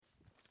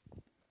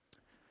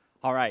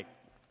All right.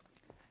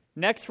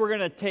 Next, we're going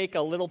to take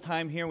a little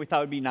time here. We thought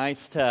it would be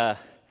nice to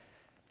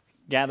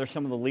gather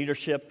some of the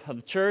leadership of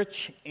the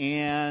church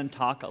and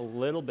talk a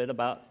little bit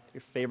about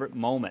your favorite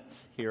moments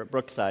here at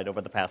Brookside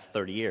over the past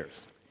 30 years.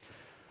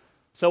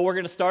 So we're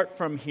going to start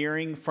from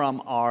hearing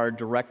from our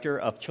Director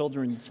of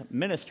Children's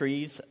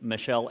Ministries,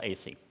 Michelle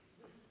Acey.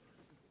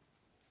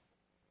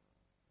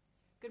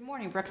 Good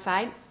morning,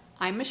 Brookside.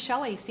 I'm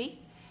Michelle Acey,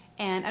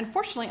 and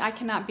unfortunately I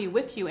cannot be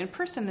with you in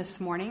person this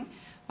morning.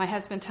 My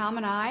husband Tom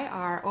and I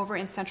are over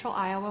in central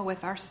Iowa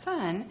with our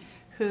son,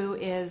 who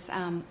is,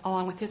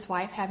 along with his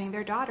wife, having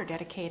their daughter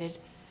dedicated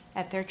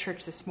at their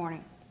church this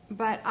morning.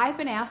 But I've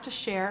been asked to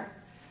share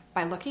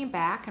by looking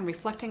back and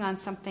reflecting on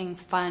something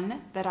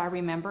fun that I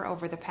remember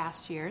over the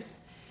past years.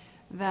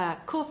 The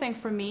cool thing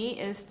for me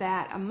is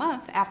that a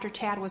month after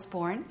Tad was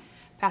born,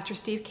 Pastor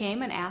Steve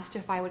came and asked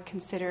if I would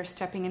consider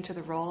stepping into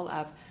the role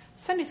of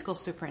Sunday school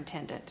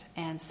superintendent.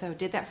 And so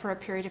did that for a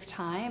period of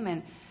time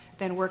and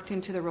then worked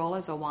into the role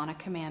as Awana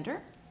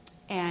commander.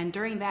 And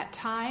during that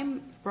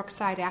time,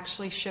 Brookside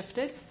actually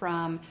shifted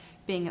from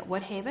being at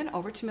Woodhaven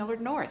over to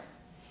Millard North.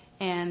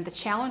 And the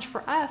challenge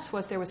for us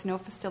was there was no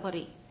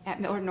facility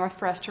at Millard North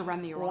for us to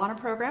run the Awana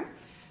program.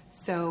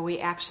 So we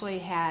actually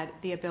had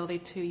the ability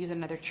to use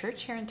another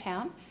church here in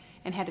town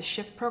and had to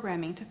shift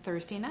programming to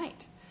Thursday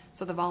night.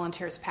 So the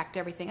volunteers packed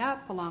everything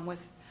up along with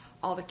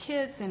all the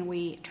kids, and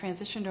we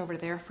transitioned over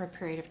there for a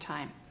period of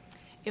time.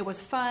 It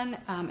was fun,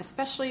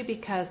 especially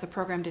because the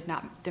program did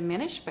not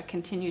diminish but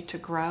continued to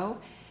grow.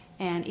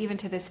 And even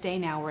to this day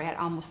now, we're at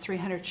almost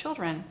 300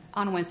 children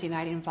on Wednesday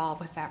night involved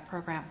with that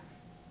program.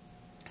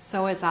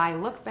 So as I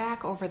look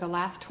back over the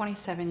last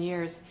 27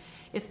 years,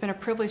 it's been a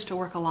privilege to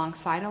work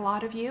alongside a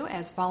lot of you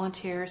as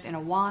volunteers in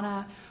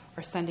Awana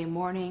or Sunday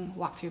morning,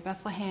 Walk Through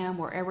Bethlehem,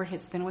 wherever it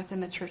has been within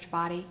the church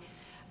body.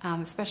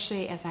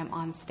 Especially as I'm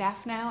on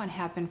staff now and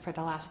have been for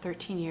the last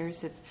 13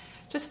 years. It's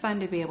just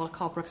fun to be able to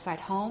call Brookside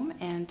home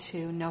and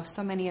to know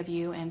so many of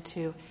you and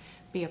to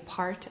be a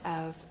part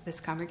of this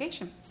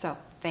congregation. So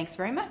thanks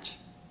very much.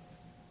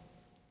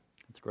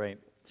 That's great.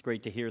 It's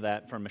great to hear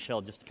that from Michelle,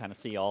 just to kind of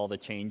see all the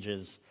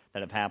changes that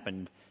have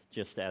happened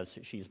just as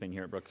she's been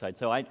here at Brookside.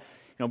 So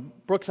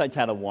Brookside's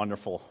had a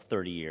wonderful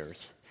 30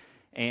 years.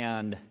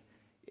 And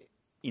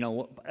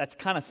that's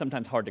kind of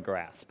sometimes hard to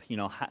grasp.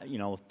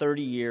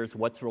 30 years,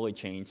 what's really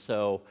changed?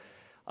 So,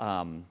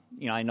 I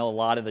know a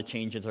lot of the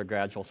changes are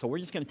gradual. So we're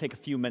just going to take a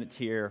few minutes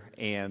here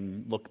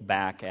and look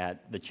back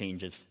at the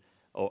changes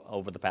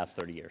over the past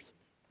 30 years.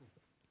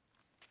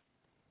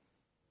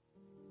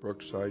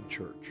 Brookside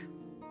Church.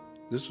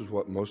 This is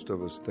what most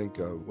of us think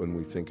of when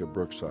we think of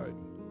Brookside.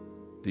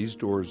 These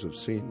doors have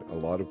seen a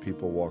lot of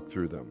people walk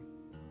through them.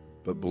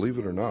 But believe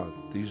it or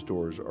not, these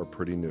doors are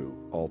pretty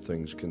new, all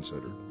things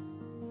considered.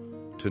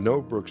 To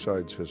know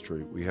Brookside's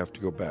history, we have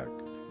to go back,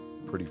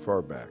 pretty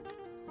far back,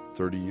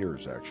 30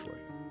 years actually.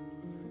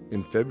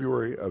 In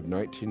February of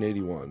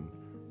 1981,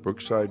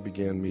 Brookside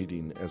began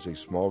meeting as a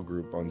small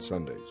group on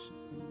Sundays.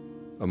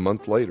 A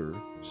month later,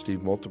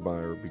 Steve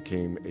Multemeyer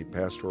became a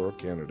pastoral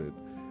candidate,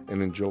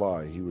 and in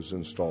July he was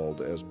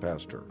installed as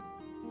pastor.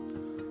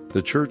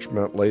 The church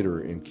met later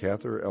in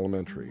Cather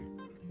Elementary,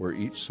 where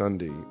each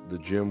Sunday the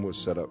gym was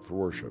set up for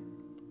worship.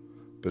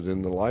 But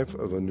in the life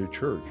of a new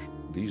church,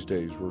 these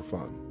days were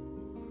fun.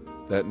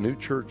 That new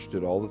church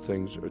did all the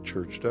things a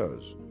church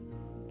does: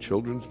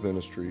 children's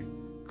ministry,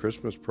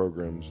 Christmas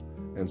programs,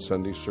 and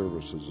Sunday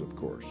services, of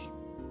course.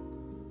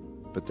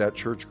 But that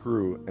church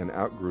grew and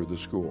outgrew the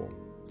school.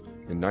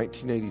 In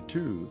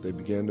 1982, they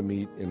began to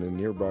meet in a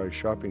nearby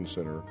shopping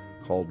center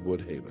called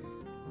Woodhaven.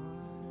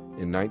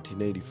 In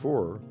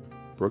 1984,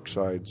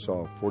 Brookside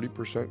saw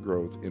 40%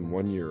 growth in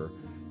 1 year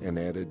and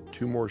added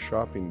 2 more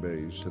shopping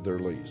bays to their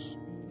lease.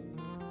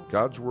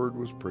 God's word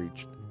was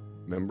preached.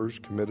 Members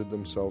committed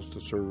themselves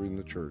to serving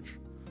the church.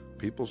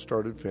 People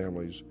started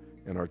families,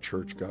 and our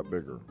church got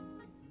bigger.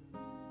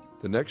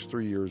 The next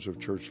 3 years of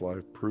church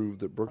life proved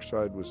that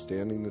Brookside was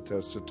standing the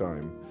test of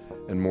time,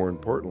 and more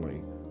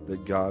importantly,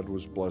 that God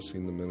was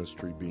blessing the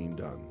ministry being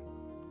done.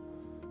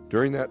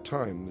 During that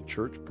time, the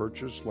church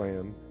purchased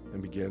land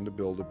and began to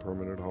build a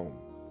permanent home.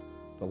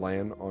 The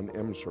land on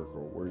M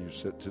Circle, where you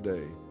sit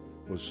today,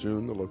 was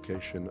soon the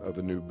location of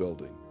a new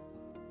building.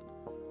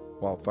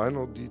 While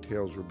final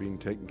details were being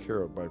taken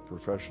care of by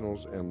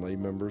professionals and lay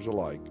members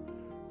alike,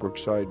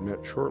 Brookside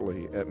met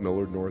shortly at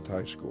Millard North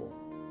High School.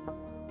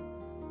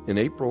 In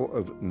April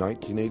of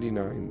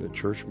 1989, the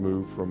church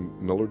moved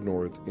from Millard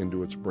North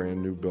into its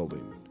brand new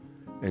building.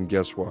 And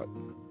guess what?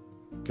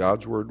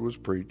 God's word was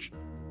preached,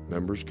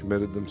 members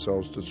committed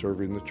themselves to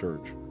serving the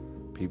church,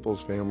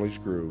 people's families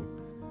grew,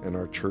 and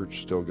our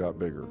church still got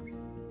bigger.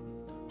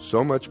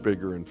 So much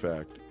bigger, in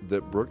fact,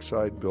 that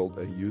Brookside built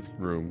a youth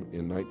room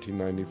in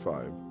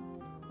 1995,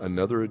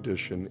 another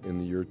addition in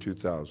the year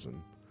 2000,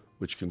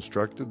 which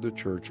constructed the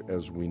church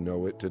as we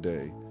know it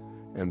today,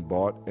 and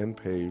bought and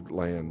paved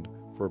land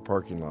for a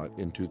parking lot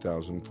in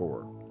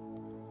 2004.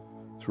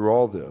 Through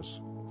all this,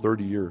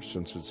 30 years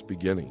since its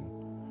beginning,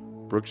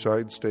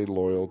 Brookside stayed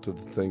loyal to the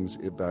things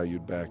it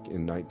valued back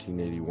in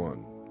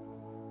 1981: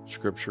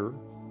 Scripture,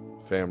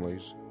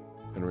 families,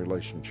 and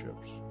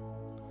relationships.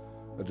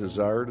 A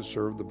desire to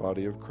serve the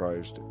body of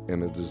Christ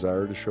and a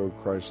desire to show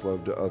Christ's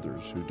love to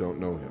others who don't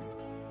know him.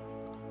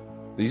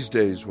 These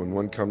days, when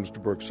one comes to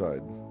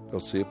Brookside, they'll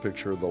see a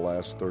picture of the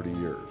last 30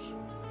 years.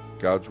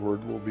 God's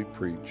word will be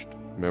preached,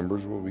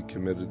 members will be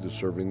committed to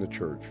serving the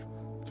church,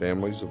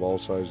 families of all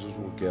sizes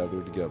will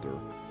gather together,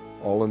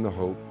 all in the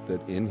hope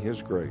that in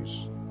his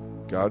grace,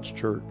 God's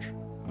church,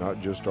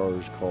 not just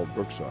ours called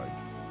Brookside,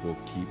 will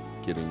keep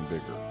getting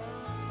bigger.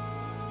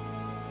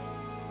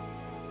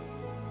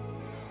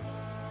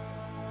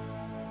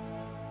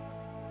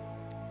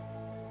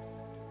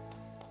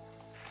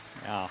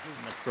 Yeah,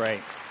 that's great.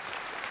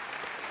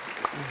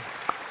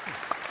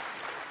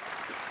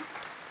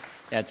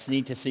 Yeah, it's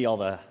neat to see all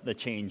the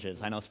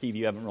changes. I know, Steve,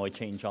 you haven't really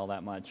changed all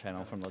that much, I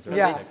know, from those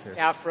early pictures.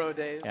 Afro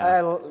days.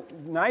 Yeah.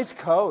 Nice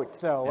coat,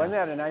 though. Yeah. Wasn't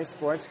that a nice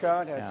sports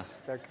coat?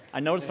 I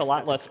noticed a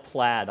lot less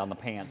plaid on the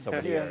pants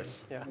over the years.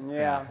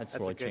 Yeah. That's a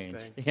really good changed.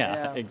 thing. Yeah,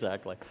 Yeah.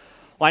 exactly.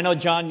 Well, I know,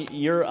 John,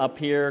 you're up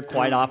here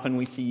quite often.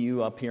 We see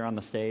you up here on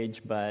the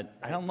stage, but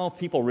I don't know if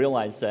people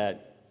realize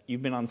that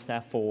you've been on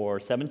staff for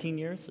 17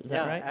 years. Is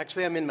that right?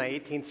 Actually, I'm in my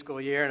 18th school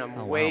year, and I'm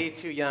Oh, way wow.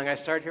 too young. I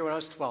started here when I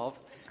was 12,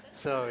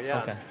 so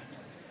yeah. Okay.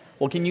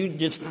 Well,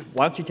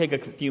 why don't you take a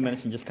few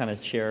minutes and just kind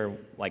of share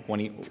like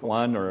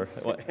one or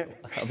what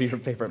of your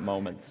favorite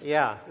moments?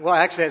 Yeah, well,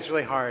 actually, it's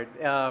really hard.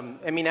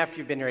 After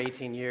you've been here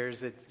 18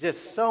 years, it's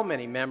just so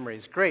many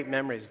memories, great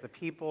memories. The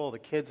people, the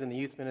kids in the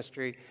youth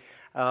ministry,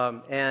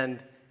 and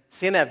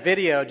seeing that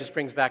video just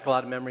brings back a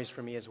lot of memories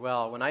for me as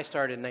well. When I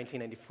started in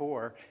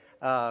 1994,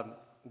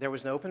 there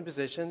was an open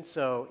position.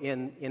 So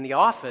in the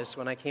office,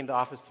 when I came to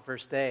office the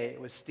first day,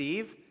 it was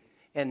Steve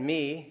and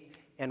me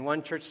and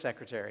one church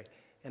secretary,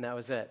 and that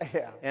was it.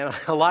 Yeah. And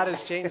a lot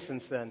has changed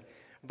since then.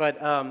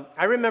 But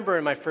I remember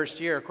in my first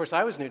year, of course,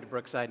 I was new to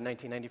Brookside in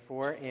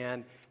 1994,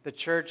 and the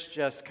church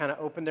just kind of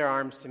opened their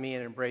arms to me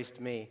and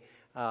embraced me.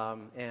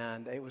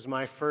 And it was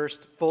my first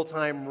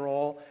full-time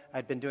role.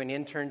 I'd been doing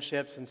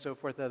internships and so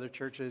forth at other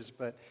churches,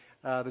 but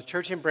the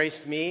church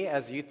embraced me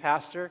as a youth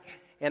pastor.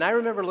 And I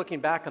remember looking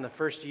back on the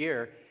first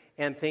year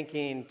and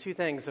thinking two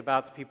things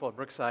about the people at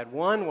Brookside.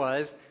 One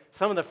was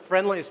some of the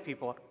friendliest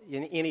people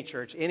in any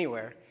church,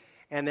 anywhere.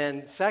 And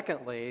then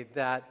secondly,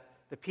 that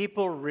the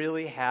people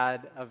really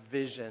had a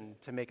vision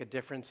to make a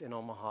difference in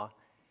Omaha.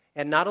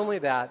 And not only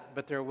that,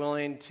 but they're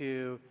willing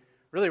to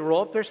really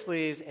roll up their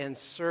sleeves and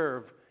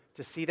serve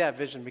to see that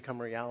vision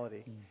become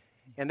reality.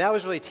 And that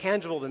was really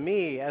tangible to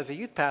me as a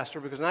youth pastor,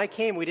 because when I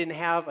came, we didn't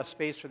have a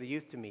space for the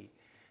youth to meet.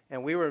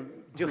 And we were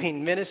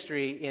doing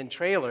ministry in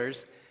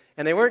trailers,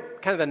 and they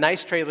weren't kind of the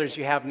nice trailers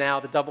you have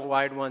now, the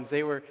double-wide ones.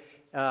 They were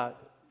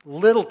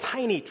little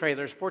tiny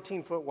trailers,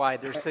 14-foot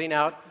wide. They were sitting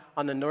out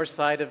on the north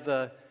side of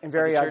the And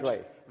very of the church.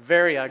 ugly.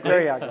 Very ugly.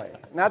 Very ugly.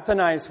 Not the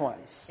nice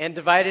ones. And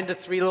divided into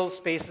three little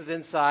spaces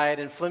inside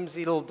and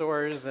flimsy little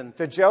doors. And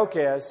The joke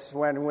is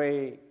when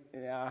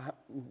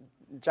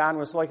John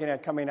was looking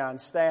at coming on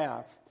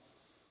staff,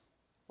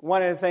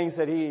 one of the things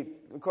that he,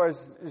 of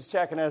course, is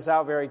checking us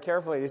out very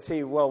carefully to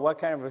see, well, what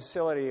kind of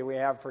facility we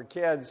have for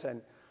kids,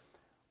 and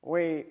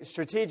we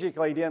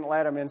strategically didn't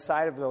let them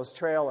inside of those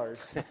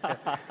trailers.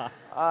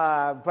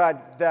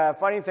 But the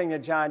funny thing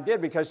that John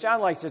did, because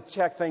John likes to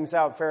check things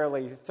out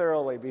fairly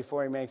thoroughly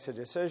before he makes a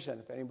decision.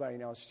 If anybody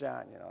knows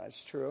John,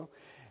 that's true.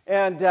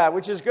 And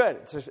which is good.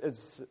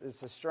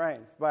 It's a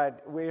strength.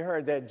 But we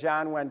heard that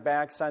John went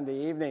back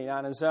Sunday evening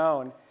on his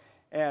own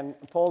and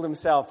pulled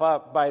himself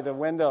up by the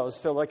windows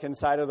to look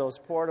inside of those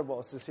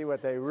portables to see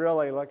what they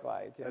really look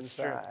like that's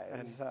inside. true.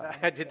 And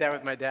I did that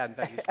with my dad. In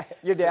fact,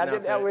 Your dad No,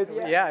 did that with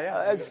you? Yeah.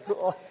 Oh, that's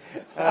cool.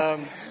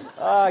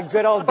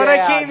 Good old dad. But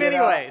I came you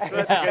know. anyway, so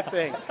that's a good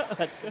thing.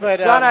 But,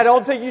 Son, I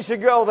don't think you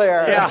should go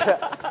there.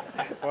 Yeah.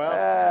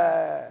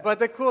 Well, but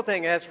the cool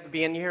thing is, for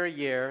being here a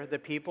year, the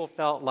people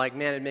felt like,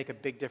 man, it'd make a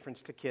big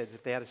difference to kids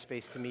if they had a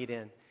space to meet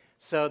in.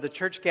 So the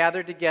church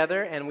gathered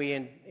together, and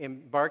we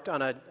embarked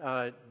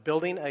on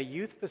building a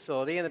youth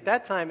facility. And at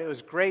that time, it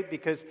was great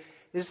because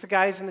the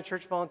guys in the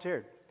church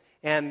volunteered.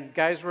 And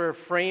guys were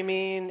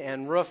framing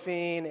and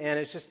roofing, and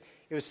it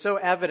was so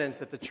evident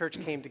that the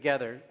church came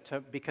together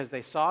because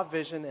they saw a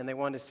vision and they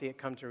wanted to see it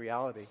come to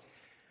reality.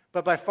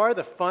 But by far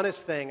the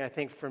funnest thing, I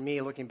think, for me,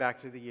 looking back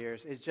through the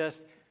years, is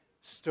just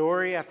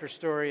story after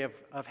story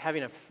of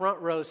having a front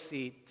row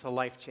seat to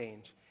life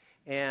change.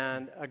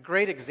 And a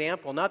great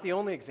example, not the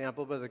only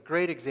example, but a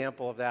great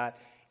example of that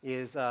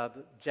is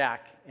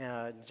Jack.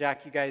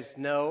 Jack, you guys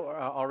know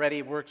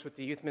already, works with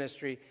the youth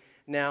ministry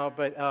now,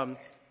 but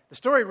the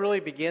story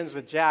really begins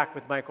with Jack,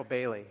 with Michael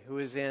Bailey, who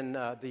was in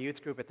the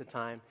youth group at the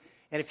time.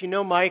 And if you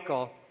know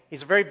Michael,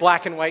 he's a very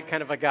black and white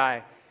kind of a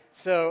guy.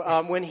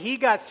 So when he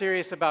got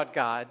serious about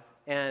God,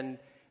 and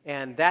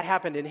that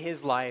happened in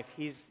his life,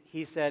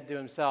 he said to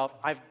himself,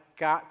 I've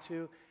got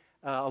to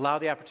allow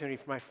the opportunity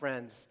for my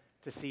friends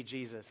to see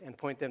Jesus and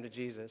point them to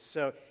Jesus.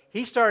 So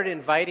he started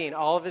inviting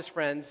all of his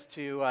friends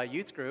to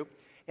youth group,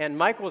 and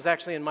Michael was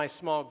actually in my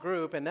small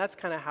group, and that's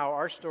kind of how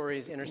our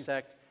stories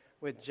intersect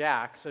with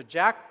Jack. So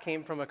Jack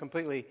came from a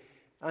completely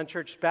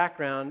unchurched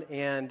background,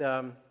 and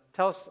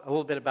tell us a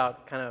little bit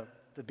about kind of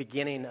the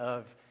beginning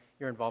of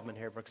your involvement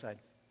here at Brookside.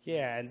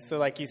 Yeah, and so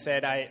like you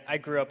said, I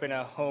grew up in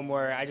a home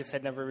where I just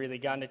had never really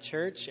gone to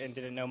church and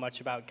didn't know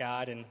much about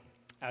God. And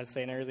I was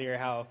saying earlier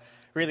how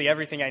really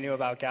everything I knew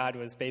about God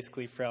was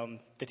basically from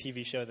the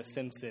TV show The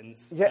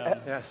Simpsons. Yeah.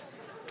 Yeah.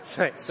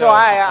 So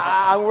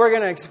we're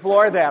going to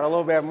explore that a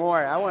little bit more.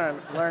 I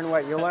want to learn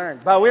what you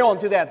learned. But we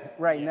won't do that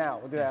right now.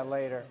 We'll do that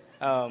later.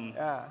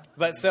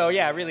 But so,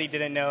 yeah, I really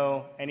didn't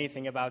know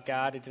anything about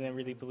God. I didn't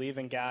really believe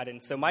in God.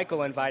 And so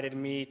Michael invited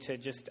me to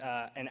just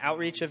an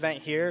outreach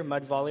event here,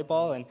 mud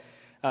volleyball, and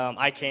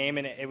I came,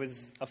 and it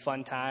was a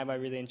fun time. I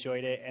really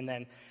enjoyed it. And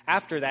then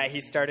after that,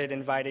 he started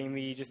inviting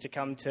me just to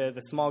come to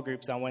the small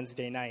groups on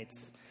Wednesday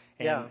nights.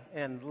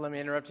 And let me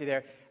interrupt you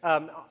there.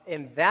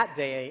 In that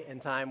day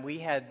and time, we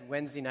had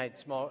Wednesday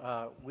night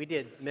we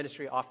did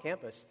ministry off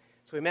campus.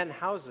 So we met in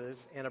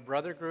houses, and a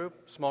brother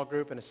group, small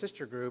group, and a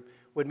sister group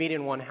would meet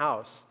in one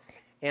house.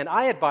 And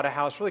I had bought a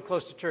house really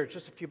close to church,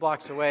 just a few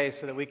blocks away,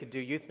 so that we could do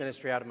youth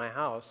ministry out of my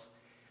house.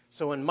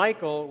 So when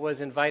Michael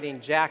was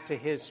inviting Jack to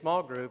his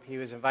small group, he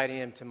was inviting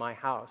him to my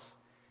house.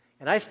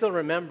 And I still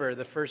remember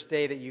the first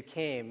day that you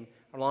came,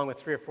 along with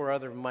 3 or 4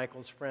 other of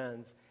Michael's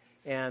friends,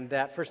 and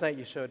that first night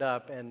you showed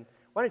up. And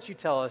why don't you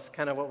tell us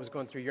kind of what was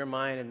going through your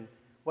mind and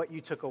what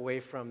you took away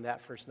from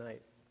that first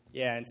night?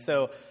 Yeah,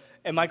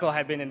 and Michael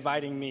had been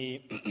inviting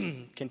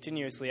me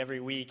continuously every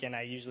week, and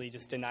I usually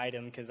just denied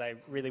him because I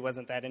really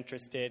wasn't that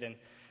interested. And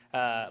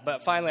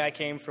but finally I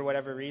came for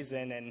whatever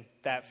reason, and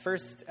that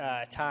first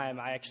time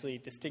I actually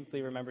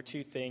distinctly remember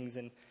 2 things.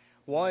 And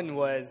one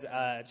was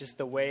just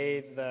the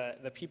way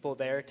the people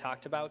there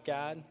talked about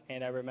God.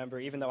 And I remember,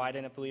 even though I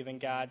didn't believe in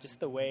God, just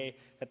the way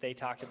that they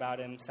talked about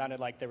him sounded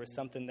like there was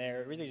something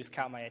there. It really just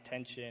caught my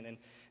attention, and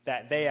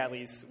that they at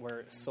least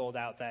were sold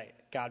out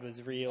that God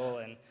was real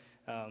and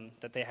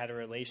that they had a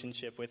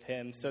relationship with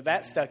him. So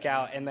that stuck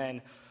out. And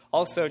then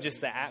also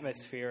just the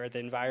atmosphere, the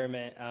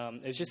environment.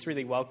 It was just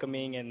really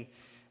welcoming, and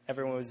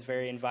everyone was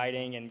very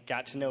inviting and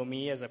got to know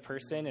me as a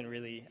person, and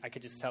really I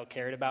could just tell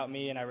cared about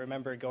me. And I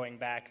remember going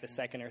back the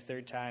second or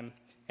third time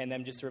and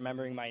them just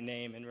remembering my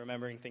name and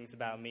remembering things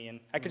about me. And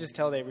I could just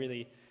tell they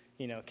really,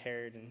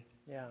 cared.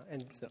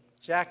 And so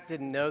Jack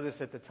didn't know this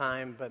at the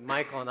time, but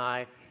Michael and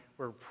I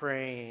were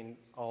praying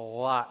a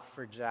lot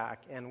for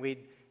Jack. And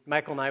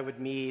Michael and I would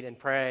meet and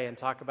pray and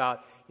talk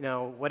about,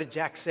 what did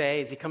Jack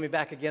say? Is he coming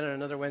back again on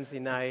another Wednesday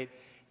night?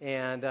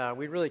 And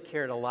we really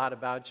cared a lot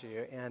about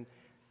you. And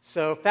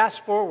so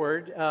fast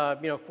forward, 4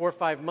 or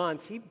 5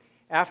 months,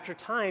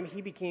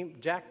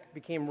 Jack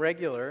became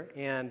regular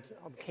and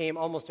came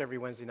almost every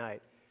Wednesday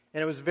night.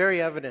 And it was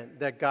very evident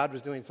that God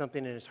was doing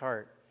something in his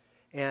heart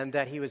and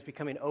that he was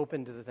becoming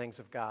open to the things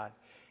of God.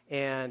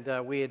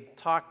 And we had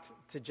talked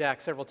to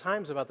Jack several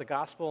times about the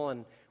gospel,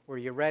 and were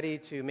you ready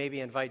to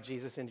maybe invite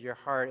Jesus into your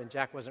heart? And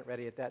Jack wasn't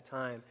ready at that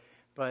time.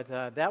 But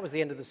that was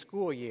the end of the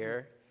school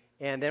year.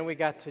 And then we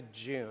got to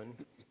June.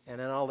 And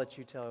then I'll let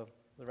you tell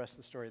the rest of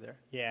the story there.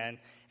 Yeah,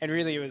 and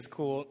really it was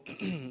cool.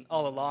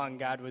 All along,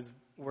 God was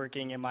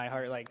working in my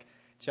heart, like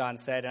John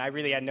said. And I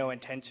really had no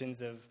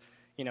intentions of,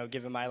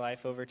 giving my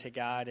life over to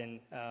God. And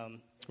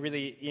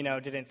really,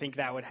 didn't think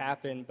that would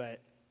happen. But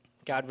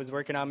God was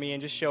working on me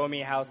and just showing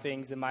me how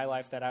things in my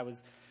life that I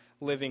was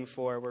living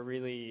for were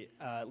really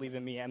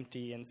leaving me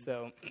empty. And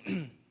so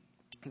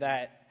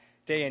that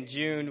day in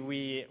June,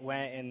 we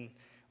went and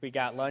we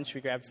got lunch.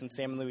 We grabbed some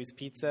Sam & Louie's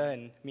pizza,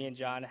 and me and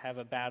John have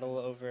a battle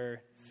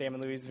over Sam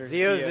 & Louie's versus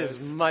Zio's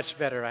is much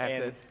better. I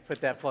have to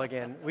put that plug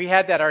in. We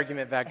had that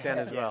argument back then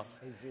as well.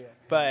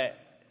 But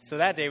so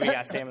that day we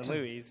got Sam &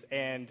 Louie's,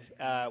 and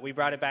we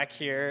brought it back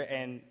here,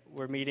 and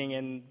we're meeting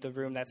in the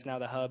room that's now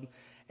the hub.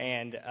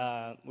 And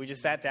we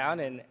just sat down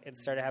and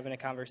started having a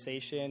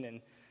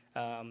conversation,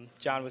 and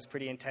John was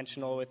pretty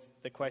intentional with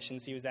the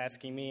questions he was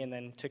asking me, and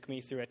then took me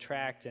through a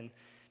tract and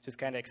just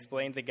kind of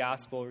explained the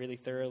gospel really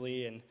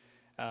thoroughly, and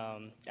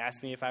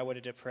asked me if I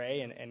wanted to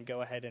pray and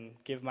go ahead and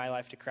give my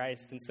life to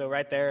Christ. And so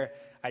right there,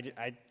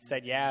 I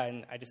said yeah,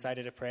 and I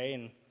decided to pray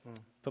and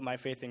put my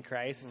faith in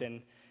Christ.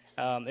 And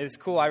it was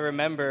cool. I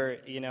remember,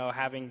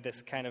 having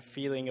this kind of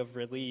feeling of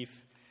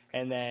relief,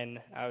 and then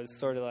I was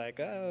sort of like,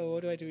 oh,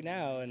 what do I do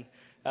now? And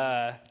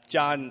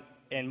John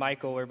and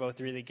Michael were both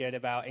really good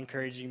about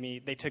encouraging me.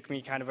 They took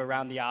me kind of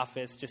around the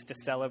office just to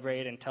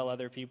celebrate and tell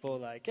other people,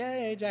 like,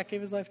 hey, Jack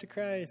gave his life to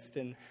Christ.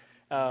 And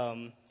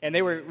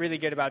they were really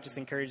good about just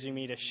encouraging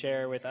me to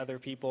share with other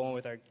people and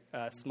with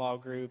our small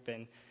group,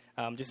 and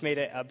just made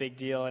it a big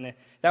deal. And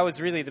that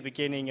was really the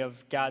beginning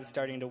of God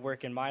starting to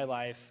work in my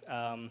life,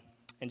 and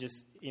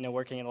just,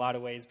 working in a lot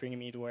of ways, bringing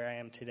me to where I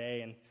am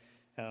today,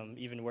 and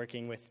even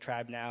working with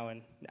Tribe now.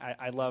 And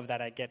I love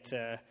that I get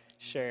to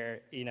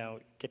share,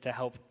 get to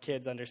help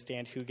kids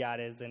understand who God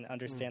is and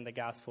understand the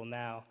gospel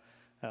now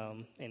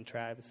in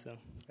Tribe. So.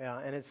 Yeah,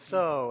 and it's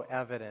so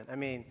evident. I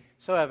mean,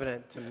 so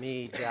evident to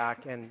me,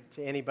 Jack, and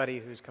to anybody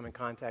who's come in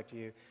contact with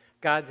you.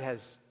 God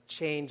has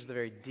changed the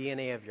very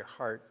DNA of your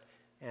heart,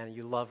 and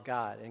you love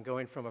God. And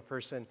going from a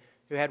person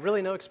who had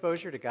really no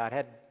exposure to God,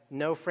 had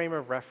no frame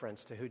of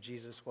reference to who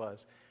Jesus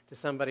was, to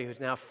somebody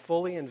who's now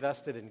fully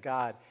invested in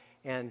God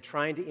and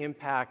trying to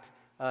impact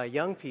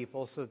young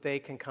people so that they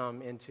can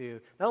come into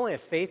not only a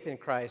faith in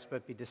Christ,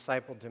 but be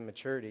discipled to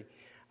maturity.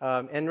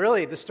 And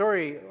really, the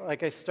story,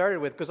 like I started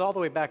with, goes all the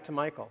way back to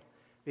Michael.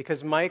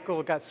 Because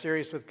Michael got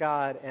serious with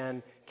God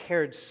and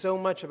cared so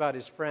much about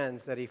his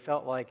friends that he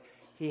felt like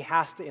he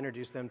has to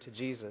introduce them to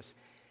Jesus.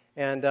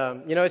 And,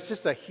 it's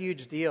just a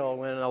huge deal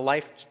when a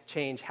life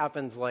change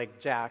happens like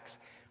Jack's.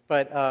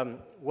 But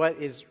what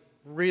is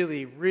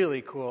really,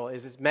 really cool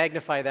is it's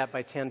magnify that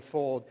by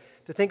tenfold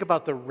to think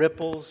about the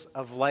ripples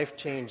of life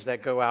change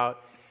that go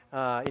out.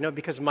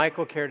 Because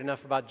Michael cared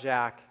enough about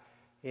Jack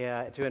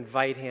to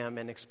invite him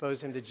and expose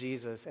him to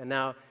Jesus. And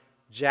now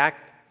Jack,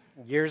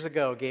 years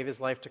ago, gave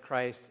his life to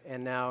Christ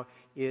and now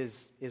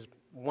is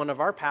one of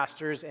our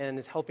pastors and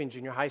is helping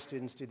junior high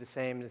students do the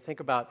same. And to think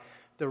about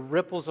the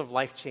ripples of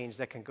life change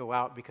that can go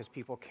out because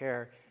people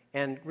care.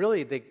 And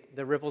really,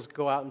 the ripples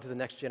go out into the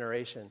next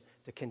generation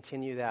to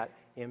continue that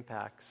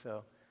impact.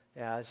 So,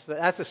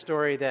 that's a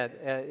story that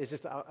is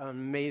just an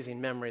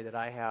amazing memory that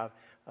I have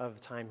of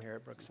time here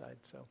at Brookside.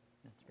 So,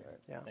 that's great.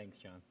 Yeah. Thanks,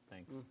 John.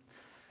 Thanks.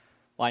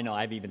 Well, I know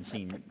I've even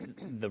seen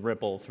the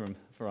ripples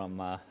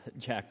from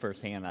Jack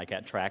firsthand, like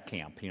at track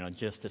camp.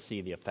 Just to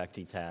see the effect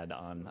he's had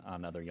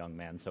on other young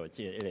men. So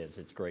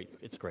it's great.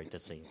 It's great to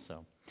see. So,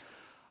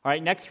 all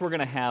right. Next, we're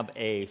going to have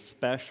a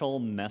special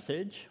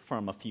message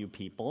from a few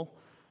people.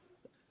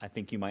 I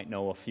think you might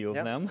know a few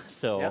of them.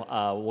 So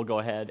we'll go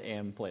ahead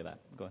and play that.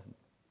 Go ahead.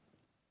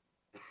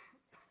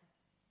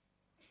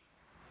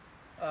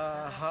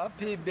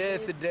 Happy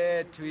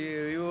birthday to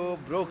you,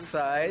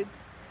 Brookside.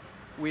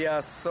 We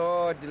are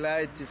so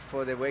delighted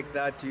for the work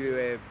that you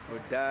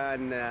have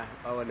done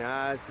on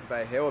us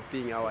by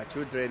helping our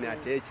children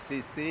at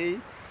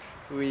HCC.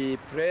 We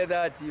pray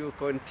that you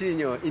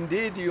continue.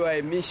 Indeed, you are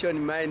a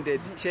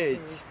mission-minded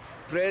church.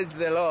 Praise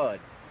the Lord.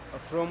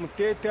 From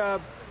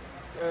Teta,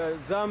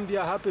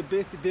 Zambia, happy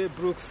birthday,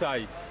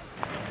 Brookside.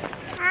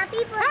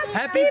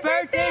 Happy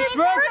birthday,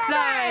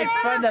 Brookside,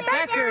 from the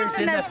Beckers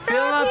in the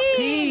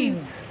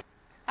Philippines.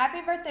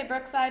 Happy birthday,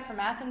 Brookside, from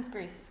Athens,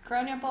 Greece.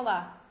 Kronia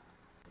Pola.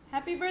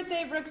 Happy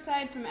birthday,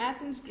 Brookside, from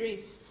Athens,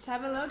 Greece.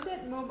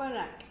 Tavalotet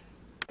Mubarak.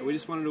 We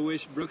just wanted to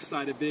wish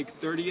Brookside a big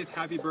 30th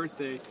happy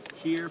birthday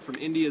here from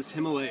India's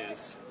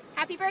Himalayas.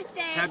 Happy birthday.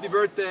 Happy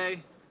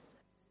birthday.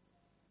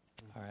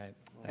 All right.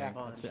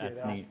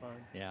 That's neat.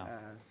 Yeah.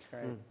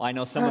 Well, I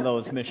know some of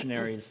those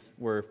missionaries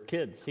were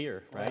kids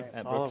here, right?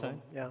 At Brookside? All of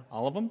them, yeah.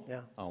 All of them? Yeah.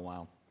 Oh,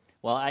 wow.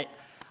 Well,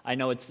 I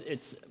know it's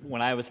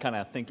when I was kind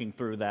of thinking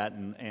through that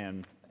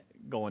and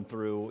going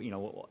through,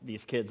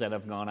 these kids that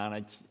have gone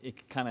on,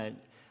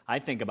 I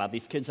think about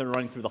these kids that are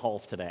running through the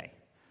halls today.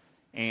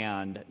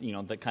 And,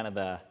 the kind of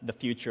the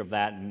future of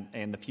that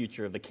and the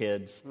future of the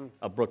kids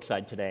of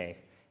Brookside today.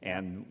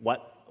 And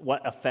what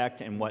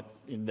effect and what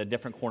in the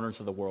different corners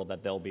of the world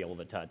that they'll be able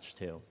to touch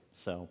too.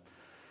 So,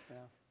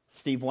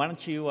 Steve, why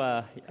don't you,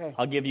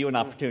 I'll give you an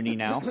opportunity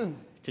now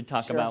to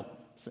talk about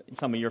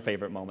some of your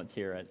favorite moments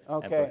here at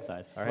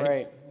Brookside. All right?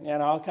 Great.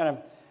 And I'll kind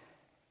of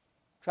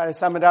try to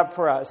sum it up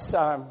for us.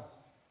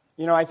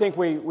 I think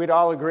we'd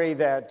all agree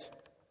that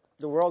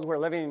the world we're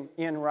living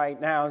in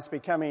right now is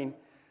becoming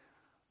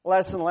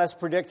less and less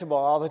predictable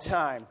all the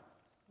time.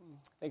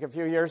 I think a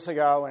few years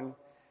ago, and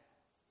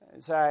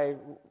as I,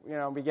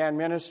 began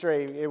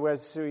ministry,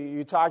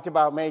 you talked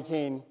about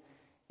making,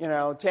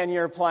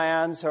 10-year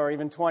plans or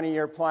even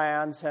 20-year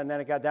plans, and then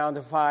it got down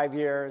to 5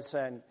 years.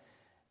 And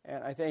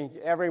I think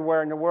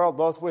everywhere in the world,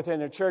 both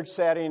within a church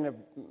setting, a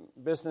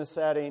business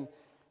setting,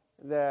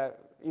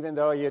 even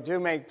though you do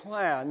make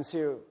plans,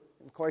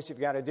 of course you've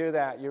got to do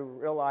that. You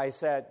realize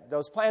that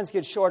those plans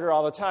get shorter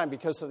all the time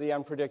because of the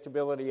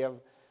unpredictability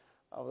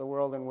of the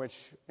world in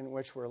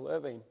which we're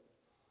living.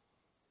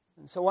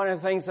 And so one of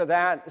the things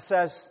that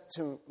says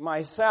to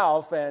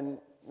myself and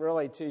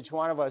really to each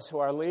one of us who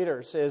are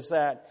leaders is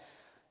that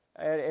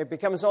it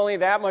becomes only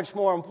that much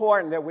more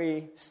important that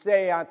we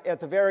stay at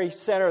the very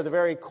center, the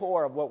very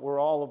core of what we're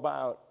all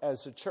about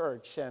as a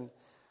church, and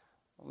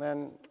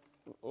then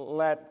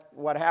let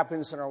what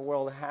happens in our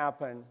world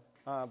happen,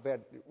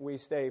 but we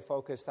stay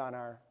focused on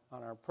our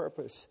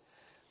purpose.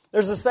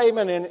 There's a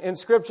statement in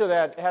Scripture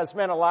that has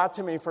meant a lot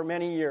to me for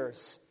many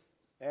years,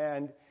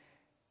 and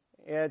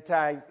it,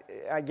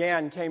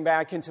 again, came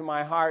back into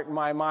my heart and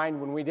my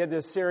mind when we did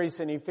this series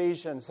in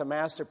Ephesians, a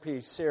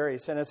masterpiece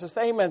series. And it's a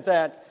statement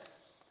that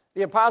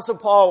the Apostle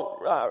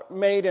Paul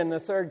made in the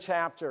 3rd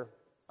chapter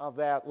of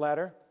that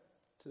letter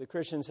to the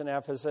Christians in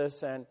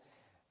Ephesus. And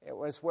it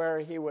was where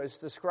he was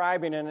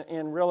describing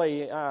in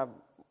really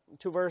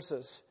 2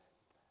 verses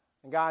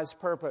God's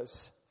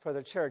purpose for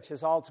the church,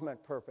 his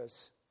ultimate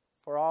purpose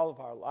for all of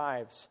our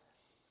lives.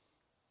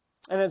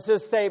 And it's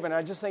this statement,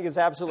 I just think it's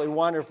absolutely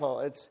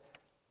wonderful.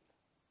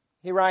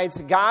 He writes,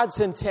 God's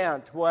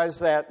intent was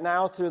that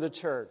now through the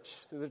church,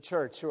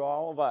 through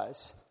all of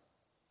us,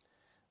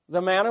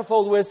 the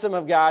manifold wisdom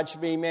of God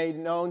should be made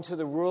known to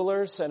the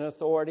rulers and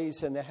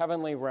authorities in the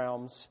heavenly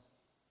realms,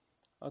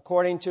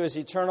 according to his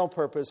eternal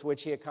purpose,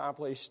 which he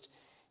accomplished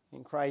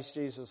in Christ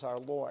Jesus our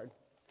Lord.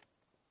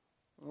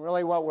 And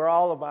really what we're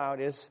all about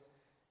is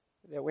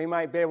that we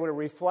might be able to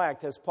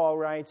reflect, as Paul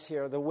writes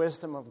here, the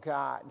wisdom of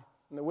God.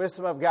 And the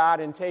wisdom of God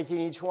in taking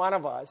each one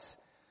of us,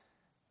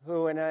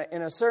 who in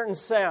a certain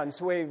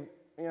sense, we're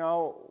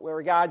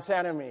God's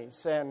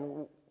enemies.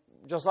 And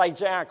just like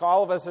Jack,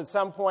 all of us at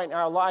some point in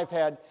our life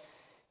had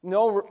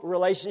no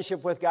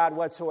relationship with God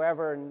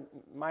whatsoever, and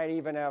might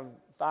even have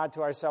thought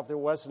to ourselves there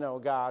was no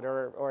God,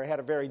 or had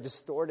a very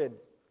distorted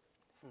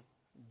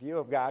view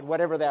of God,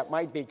 whatever that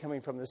might be,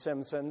 coming from The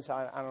Simpsons.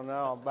 I don't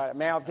know, but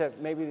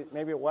maybe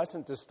it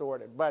wasn't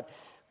distorted. But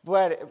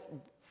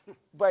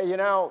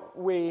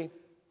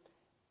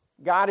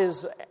God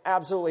is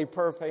absolutely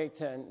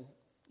perfect and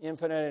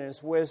infinite in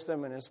His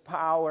wisdom and His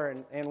power,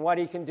 and what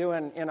He can do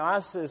in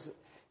us is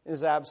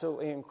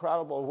absolutely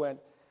incredible.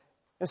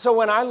 And so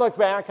when I look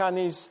back on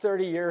these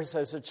 30 years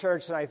as a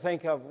church, and I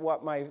think of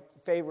what my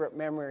favorite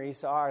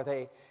memories are,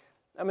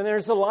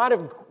 there's a lot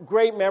of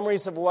great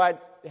memories of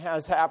what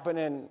has happened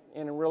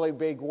in really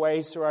big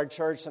ways through our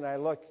church, and I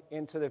look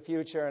into the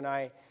future, and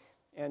I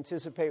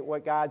anticipate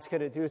what God's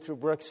going to do through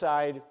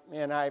Brookside,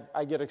 and I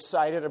get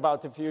excited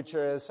about the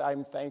future as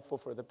I'm thankful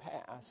for the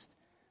past.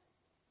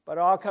 But it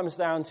all comes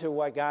down to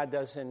what God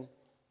does in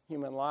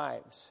human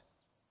lives.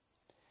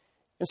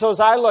 And so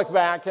as I look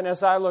back and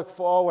as I look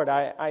forward,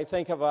 I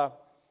think of a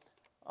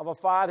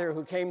father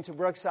who came to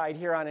Brookside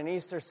here on an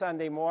Easter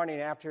Sunday morning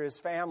after his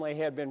family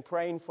had been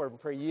praying for him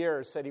for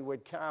years, said he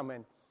would come.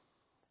 And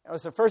it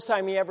was the first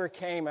time he ever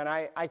came, and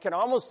I can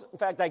almost, in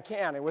fact I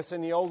can. It was in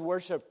the old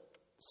worship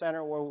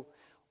center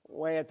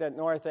way at that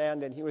north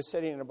end, and he was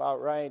sitting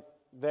about right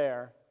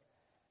there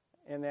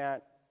in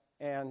that.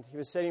 And he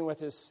was sitting with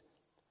his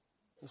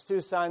two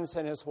sons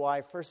and his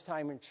wife, first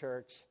time in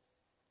church.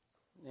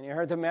 And he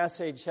heard the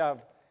message of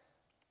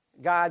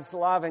God's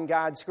love and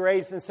God's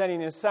grace in sending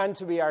His Son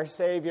to be our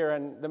Savior,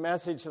 and the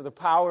message of the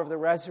power of the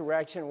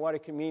resurrection, what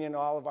it can mean in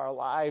all of our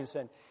lives.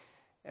 And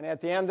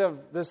at the end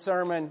of the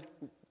sermon,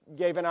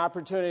 gave an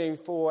opportunity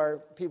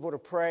for people to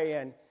pray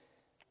and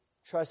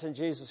trust in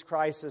Jesus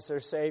Christ as their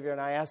Savior.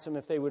 And I asked them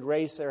if they would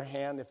raise their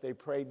hand if they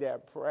prayed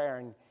that prayer,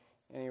 and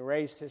he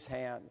raised his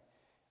hand.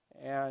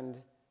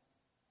 And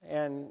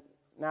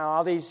now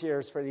all these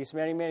years, for these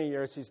many, many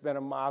years, he's been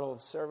a model of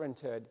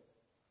servanthood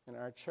in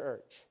our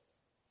church.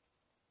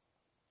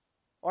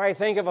 Or I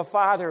think of a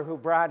father who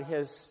brought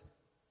his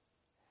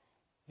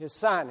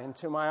son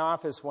into my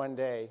office one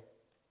day.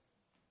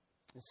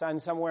 His son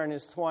somewhere in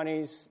his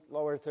 20s,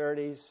 lower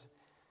 30s,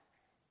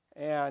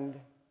 and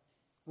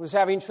was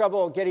having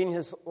trouble getting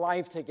his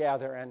life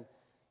together. And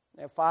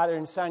that father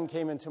and son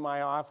came into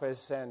my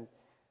office, and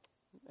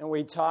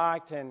we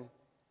talked, and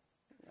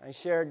I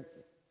shared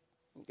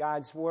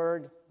God's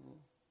Word,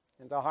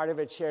 and the heart of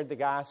it shared the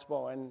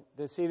gospel. And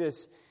to see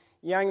this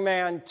young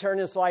man turn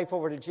his life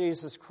over to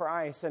Jesus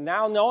Christ, and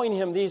now knowing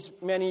him these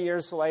many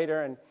years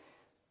later, and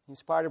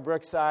he's part of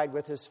Brookside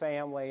with his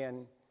family,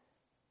 and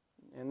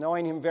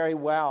knowing him very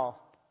well,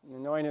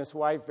 and knowing his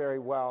wife very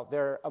well,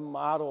 they're a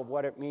model of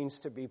what it means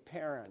to be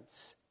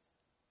parents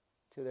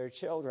to their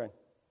children.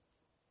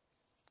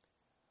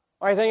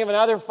 Or I think of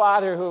another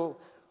father who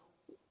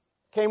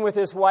came with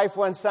his wife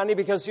one Sunday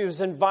because he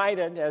was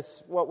invited.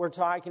 That's what we're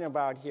talking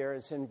about here,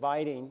 is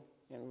inviting.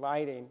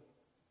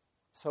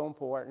 So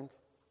important.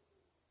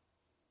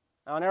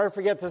 I'll never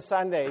forget the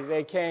Sunday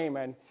they came,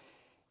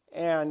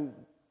 and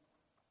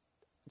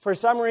for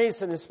some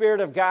reason, the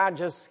Spirit of God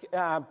just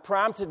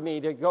prompted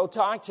me to go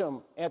talk to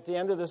him at the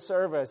end of the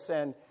service.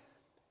 And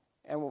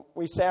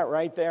we sat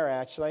right there,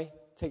 actually,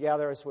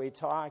 together as we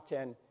talked.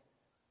 And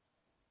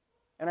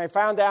I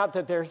found out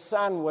that their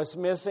son was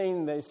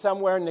missing.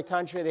 Somewhere in the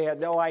country, they had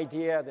no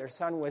idea. Their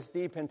son was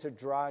deep into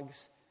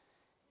drugs.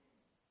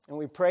 And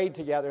we prayed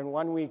together, and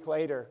 1 week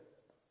later,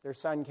 their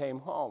son came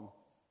home.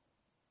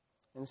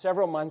 And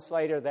several months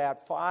later,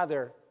 that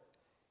father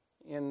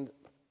in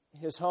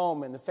his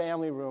home, in the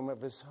family room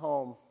of his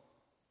home,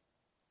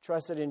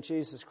 trusted in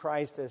Jesus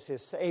Christ as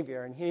his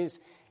Savior. And he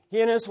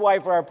and his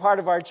wife are a part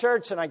of our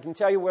church, and I can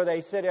tell you where they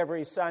sit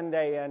every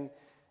Sunday.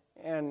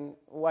 And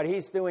what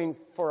he's doing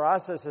for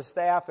us as a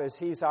staff is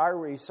he's our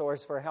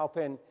resource for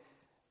helping,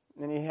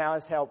 and he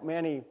has helped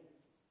many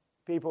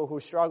people who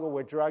struggle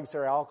with drugs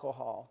or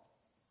alcohol.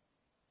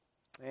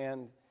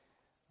 And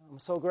I'm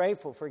so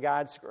grateful for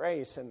God's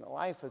grace in the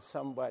life of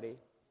somebody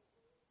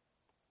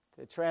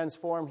to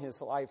transform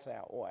his life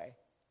that way.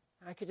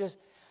 I could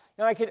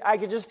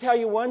just tell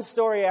you one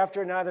story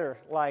after another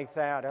like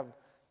that of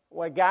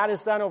what God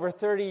has done over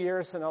 30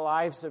 years in the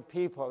lives of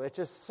people. It's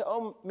just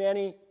so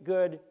many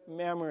good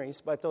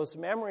memories, but those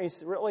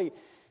memories really,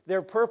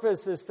 their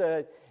purpose is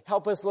to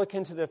help us look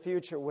into the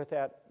future with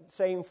that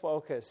same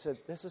focus.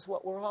 This is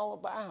what we're all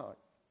about.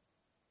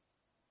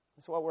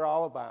 This is what we're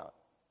all about.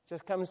 It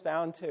just comes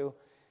down to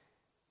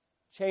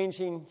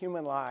changing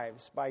human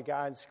lives by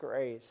God's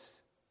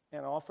grace,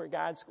 and all for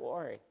God's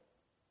glory.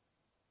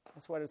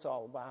 That's what it's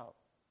all about.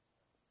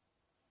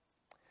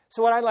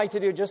 So what I'd like to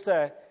do, just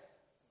to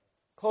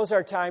close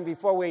our time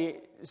before we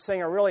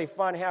sing a really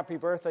fun happy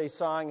birthday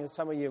song, and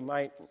some of you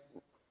might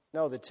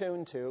know the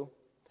tune to,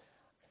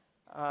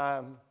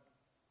 but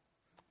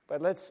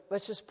let's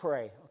just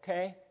pray,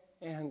 okay?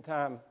 And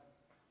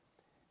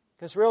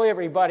because really,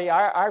 everybody,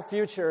 our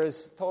future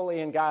is totally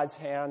in God's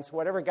hands.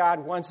 Whatever God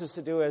wants us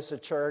to do as a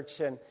church,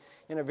 and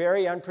in a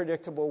very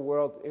unpredictable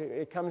world,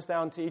 it comes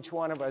down to each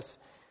one of us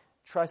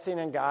trusting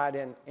in God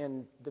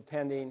and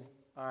depending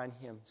on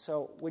Him.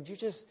 So would you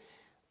just,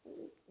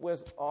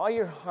 with all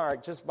your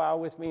heart, just bow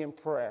with me in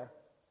prayer?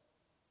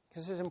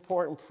 Because this is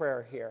important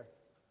prayer here.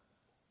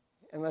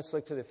 And let's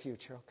look to the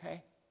future,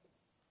 okay?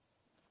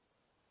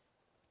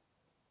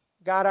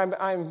 God,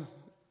 I'm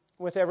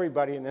with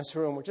everybody in this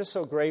room. We're just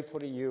so grateful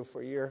to you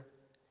for your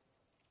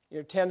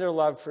tender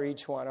love for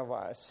each one of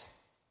us.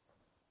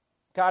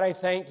 God, I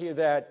thank you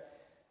that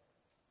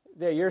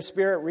your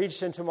Spirit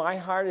reached into my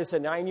heart as a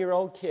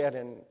 9-year-old kid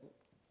in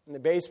the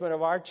basement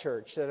of our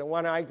church, that the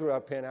one I grew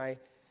up in.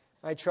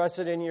 I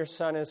trusted in your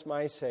Son as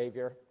my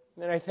Savior.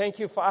 And I thank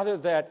you, Father,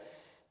 that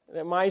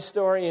my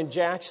story and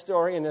Jack's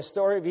story and the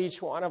story of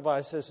each one of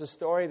us is a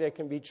story that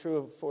can be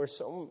true for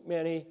so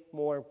many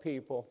more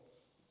people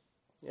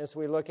as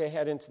we look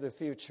ahead into the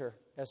future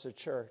as a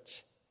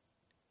church.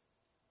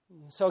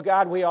 So,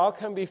 God, we all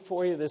come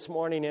before you this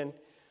morning, and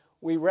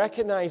we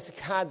recognize,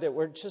 God, that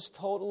we're just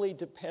totally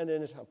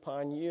dependent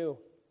upon you.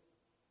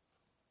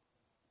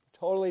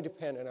 Totally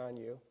dependent on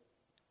you.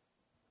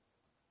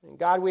 And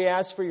God, we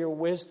ask for your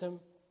wisdom.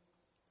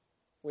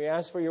 We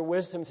ask for your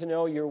wisdom to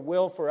know your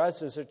will for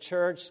us as a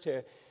church,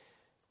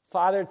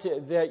 Father,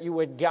 that you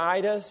would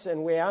guide us.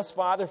 And we ask,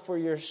 Father, for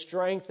your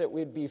strength, that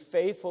we'd be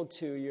faithful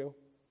to you.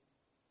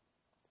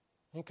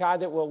 And God,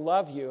 that we'll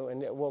love you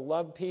and that we'll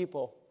love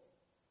people.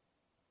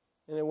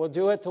 And that we'll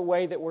do it the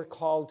way that we're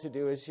called to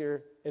do as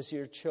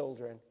your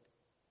children.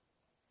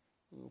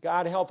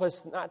 God, help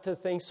us not to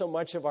think so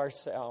much of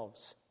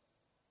ourselves,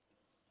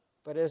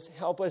 but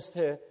help us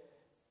to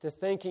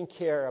think and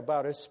care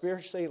about a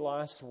spiritually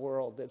lost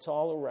world that's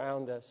all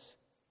around us.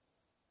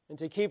 And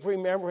to keep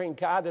remembering,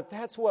 God, that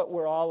that's what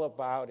we're all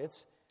about.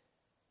 It's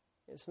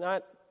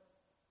not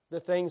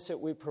the things that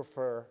we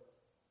prefer.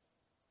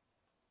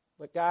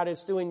 But God,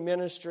 it's doing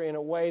ministry in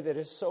a way that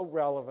is so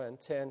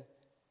relevant and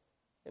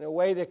in a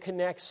way that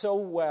connects so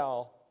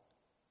well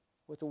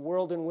with the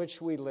world in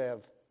which we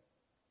live.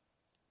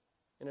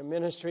 In a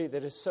ministry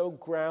that is so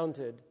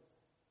grounded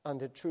on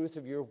the truth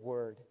of your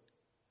word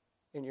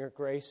and your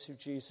grace through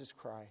Jesus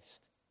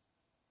Christ.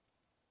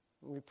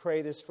 And we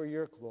pray this for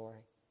your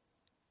glory.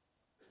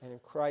 And in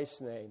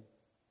Christ's name,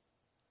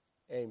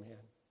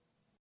 amen.